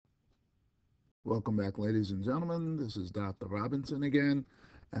Welcome back, ladies and gentlemen. This is Dr. Robinson again,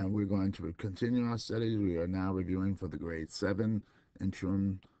 and we're going to continue our studies. We are now reviewing for the grade 7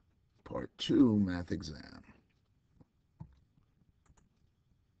 interim part 2 math exam.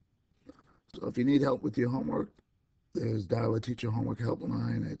 So if you need help with your homework, there's dial a teacher homework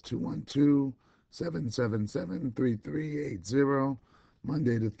helpline at 212-777-3380,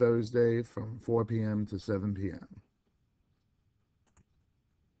 Monday to Thursday from 4 p.m. to 7 p.m.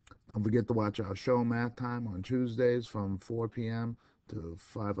 Don't forget to watch our show Math Time on Tuesdays from 4 p.m. to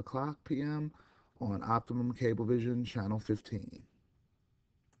 5 o'clock p.m. on Optimum Cablevision Channel 15.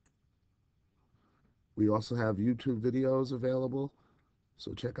 We also have YouTube videos available,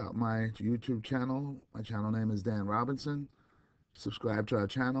 so check out my YouTube channel. My channel name is Dan Robinson. Subscribe to our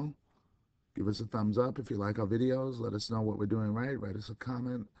channel. Give us a thumbs up if you like our videos. Let us know what we're doing right. Write us a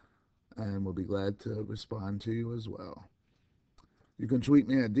comment, and we'll be glad to respond to you as well. You can tweet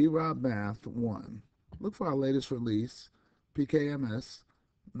me at drobmath1. Look for our latest release, PKMS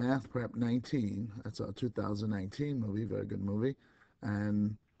Math Prep 19. That's our 2019 movie, very good movie.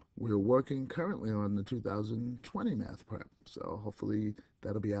 And we're working currently on the 2020 Math Prep. So hopefully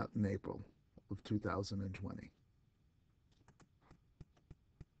that'll be out in April of 2020.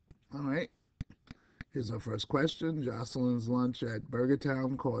 All right, here's our first question. Jocelyn's lunch at Burger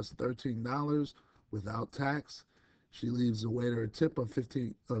Town costs $13 without tax. She leaves the waiter a tip of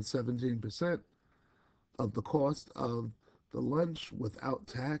 17% of the cost of the lunch without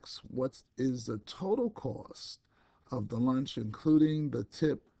tax. What is the total cost of the lunch, including the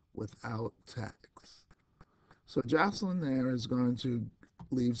tip without tax? So Jocelyn there is going to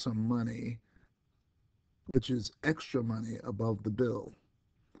leave some money, which is extra money above the bill.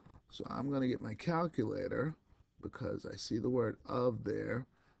 So I'm going to get my calculator because I see the word of there,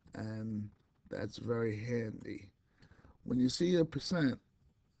 and that's very handy. When you see a percent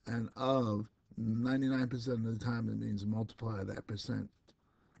and of, 99% of the time it means multiply that percent.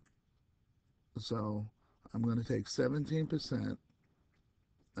 So I'm going to take 17%,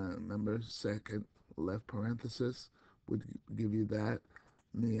 remember second left parenthesis would give you that.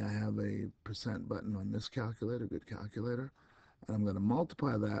 Me, I have a percent button on this calculator, good calculator, and I'm going to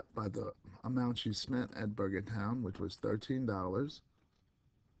multiply that by the amount she spent at Burger Town, which was $13,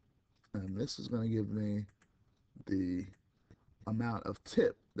 and this is going to give me the amount of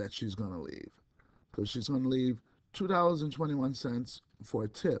tip that she's going to leave. So she's going to leave $2.21 for a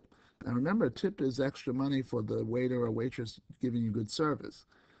tip. Now remember, tip is extra money for the waiter or waitress giving you good service.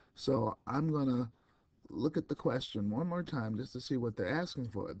 So I'm going to look at the question one more time just to see what they're asking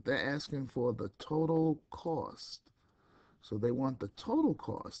for. They're asking for the total cost. So they want the total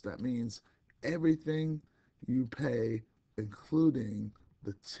cost. That means everything you pay, including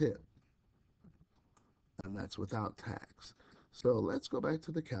the tip, and that's without tax. So let's go back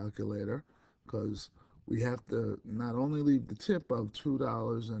to the calculator because we have to not only leave the tip of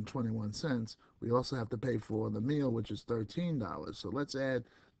 $2.21, we also have to pay for the meal, which is $13. So let's add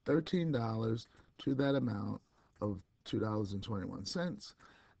 $13 to that amount of $2.21,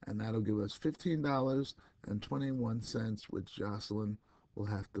 and that'll give us $15.21, which Jocelyn will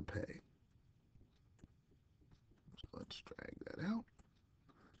have to pay. So let's drag that out,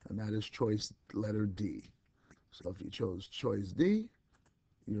 and that is choice letter D. So if you chose choice D,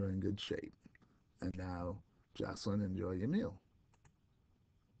 you're in good shape. And now, Jocelyn, enjoy your meal.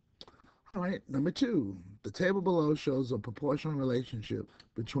 All right, number 2. The table below shows a proportional relationship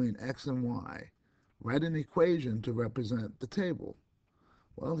between x and y. Write an equation to represent the table.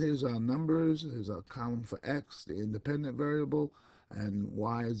 Well, here's our numbers. Here's our column for x, the independent variable, and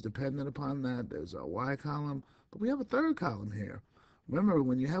y is dependent upon that. There's our y column. But we have a third column here. Remember,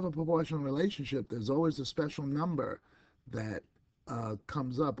 when you have a proportional relationship, there's always a special number that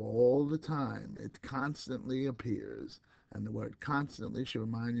comes up all the time. It constantly appears. And the word constantly should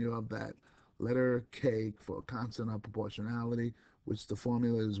remind you of that letter K for constant of proportionality, which the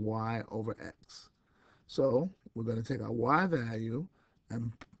formula is y over x. So we're going to take our y value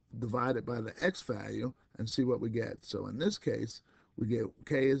and divide it by the x value and see what we get. So in this case, we get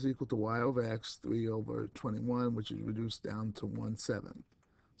k is equal to y over x, 3 over 21, which is reduced down to 1/7.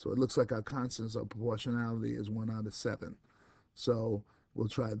 So it looks like our constants of proportionality is 1 out of 7. So we'll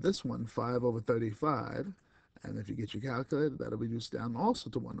try this one, 5 over 35. And if you get your calculator, that'll reduce down also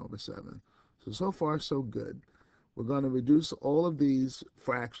to 1 over 7. So far, so good. We're going to reduce all of these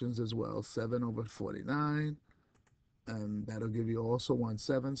fractions as well, 7 over 49, and that'll give you also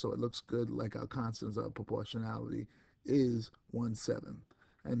 1/7, so it looks good like our constants of proportionality is 1/7.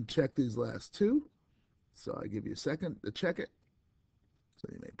 And check these last two. So I give you a second to check it. So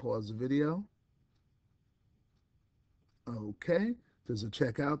you may pause the video. Okay, Does it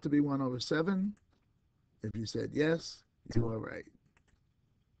check out to be 1 over 7? If you said yes, you are right.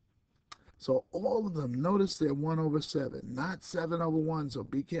 So all of them, notice they're 1 over 7, not 7 over 1. So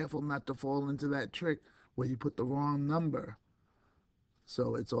be careful not to fall into that trick where you put the wrong number.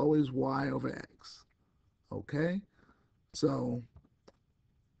 So it's always y over x. Okay? So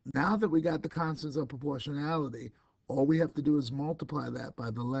now that we got the constants of proportionality, all we have to do is multiply that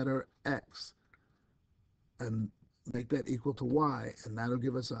by the letter x and make that equal to y, and that'll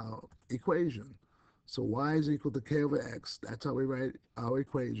give us our equation. So y is equal to k over x. That's how we write our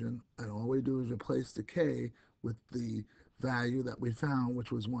equation, and all we do is replace the k with the value that we found,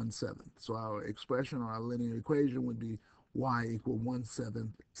 which was 1/7. So our expression, or our linear equation, would be y equal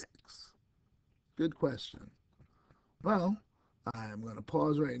 1/7 x. Good question. Well, I'm going to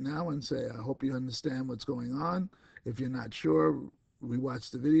pause right now and say I hope you understand what's going on. If you're not sure,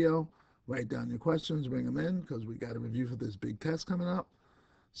 rewatch the video, write down your questions, bring them in, because we got a review for this big test coming up.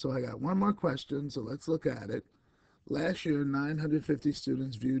 So I got one more question, so let's look at it. Last year, 950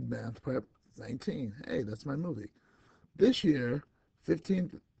 students viewed Math Prep 19. Hey, that's my movie. This year,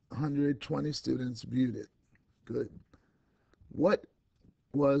 1,520 students viewed it. Good. What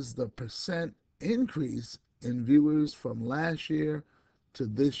was the percent increase in viewers from last year to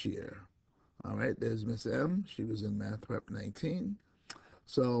this year? All right, there's Miss M. She was in Math Prep 19.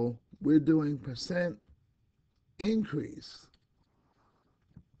 So we're doing percent increase.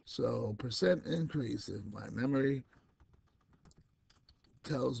 So percent increase, if my memory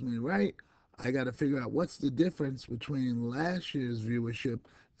tells me right, I got to figure out what's the difference between last year's viewership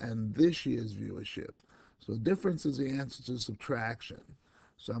and this year's viewership. So difference is the answer to subtraction.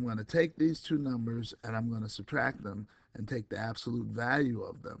 So I'm going to take these two numbers and I'm going to subtract them and take the absolute value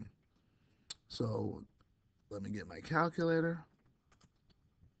of them. So let me get my calculator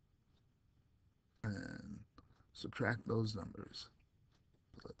and subtract those numbers.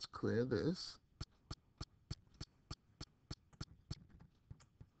 Let's clear this.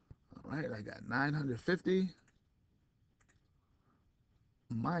 All right, I got 950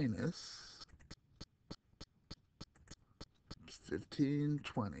 minus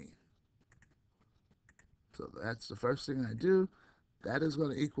 1520. So that's the first thing I do. That is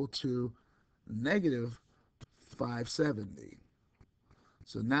going to equal to negative 570.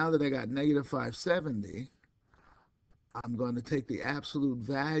 So now that I got negative 570, I'm going to take the absolute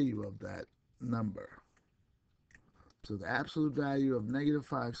value of that number. So the absolute value of negative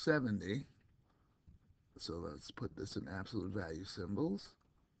 570, so let's put this in absolute value symbols.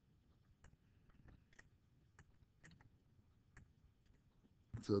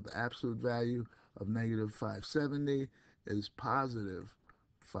 So the absolute value of negative 570 is positive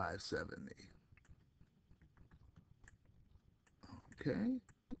 570. Okay.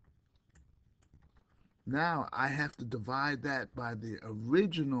 Now I have to divide that by the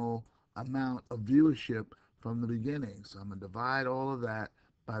original amount of viewership from the beginning. So I'm going to divide all of that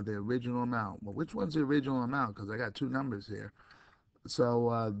by the original amount. Well, which one's the original amount? Because I got two numbers here.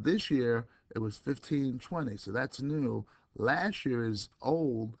 So this year it was 1520. So that's new. Last year is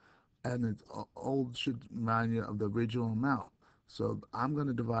old, and it's old should remind you of the original amount. So I'm going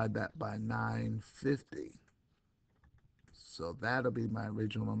to divide that by 950. So that'll be my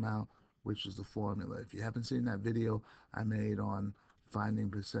original amount, which is the formula. If you haven't seen that video I made on finding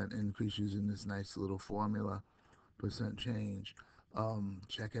percent increase using this nice little formula, percent change,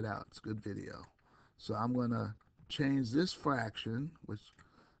 check it out. It's a good video. So I'm going to change this fraction, which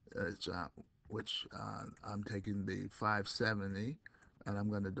I'm taking the 570, and I'm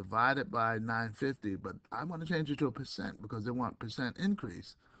going to divide it by 950, but I'm going to change it to a percent because they want percent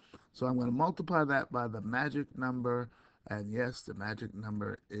increase. So I'm going to multiply that by the magic number, and yes, the magic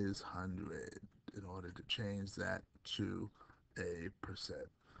number is 100 in order to change that to a percent.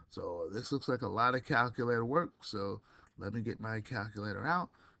 So this looks like a lot of calculator work, so let me get my calculator out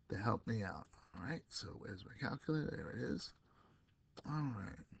to help me out. All right, so where's my calculator? There it is. All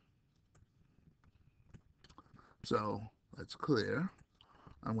right. So let's clear.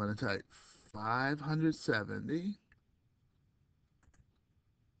 I'm going to type 570,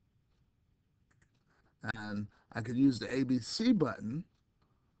 and I could use the ABC button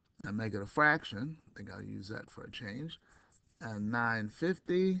and make it a fraction. I think I'll use that for a change. And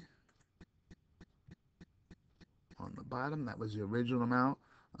 950 on the bottom, that was the original amount.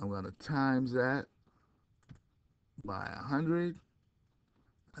 I'm going to times that by 100,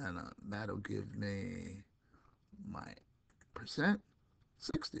 and that'll give me my percent,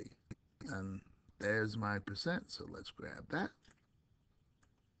 60. And there's my percent, so let's grab that.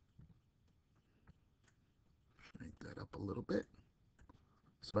 Shrink that up a little bit.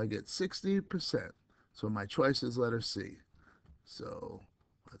 So I get 60%. So my choice is letter C. So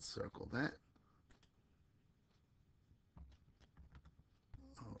let's circle that.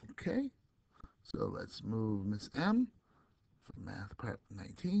 Okay, so let's move Miss M for Math Prep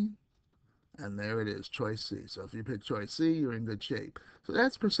 19. And there it is, choice C. So if you pick choice C, you're in good shape. So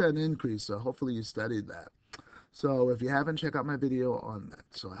that's percent increase, so hopefully you studied that. So if you haven't, check out my video on that.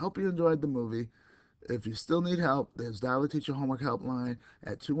 So I hope you enjoyed the movie. If you still need help, there's Dial a Teacher Homework Helpline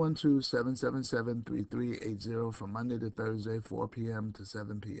at 212-777-3380 from Monday to Thursday, 4 p.m. to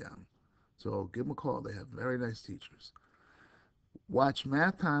 7 p.m. So give them a call. They have very nice teachers. Watch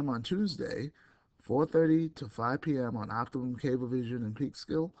Math Time on Tuesday, 4:30 to 5 p.m. on Optimum Cablevision and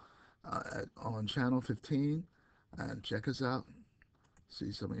Peekskill on Channel 15. And check us out.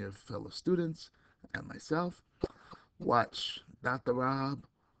 See some of your fellow students and myself. Watch Dr. Rob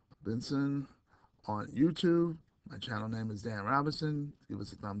Benson on YouTube. My channel name is Dan Robinson. Give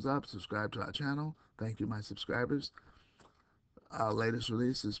us a thumbs up. Subscribe to our channel. Thank you, my subscribers. Our latest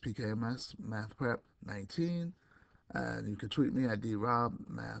release is PKMS Math Prep 19. And you can tweet me at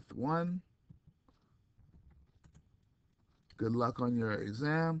drobmath1. Good luck on your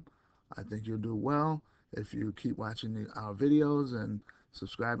exam. I think you'll do well if you keep watching our videos and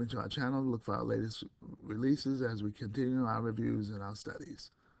subscribing to our channel. Look for our latest releases as we continue our reviews and our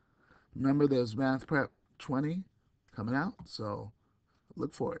studies. Remember, there's Math Prep 20 coming out, so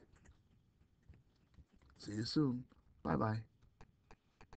look for it. See you soon. Bye-bye.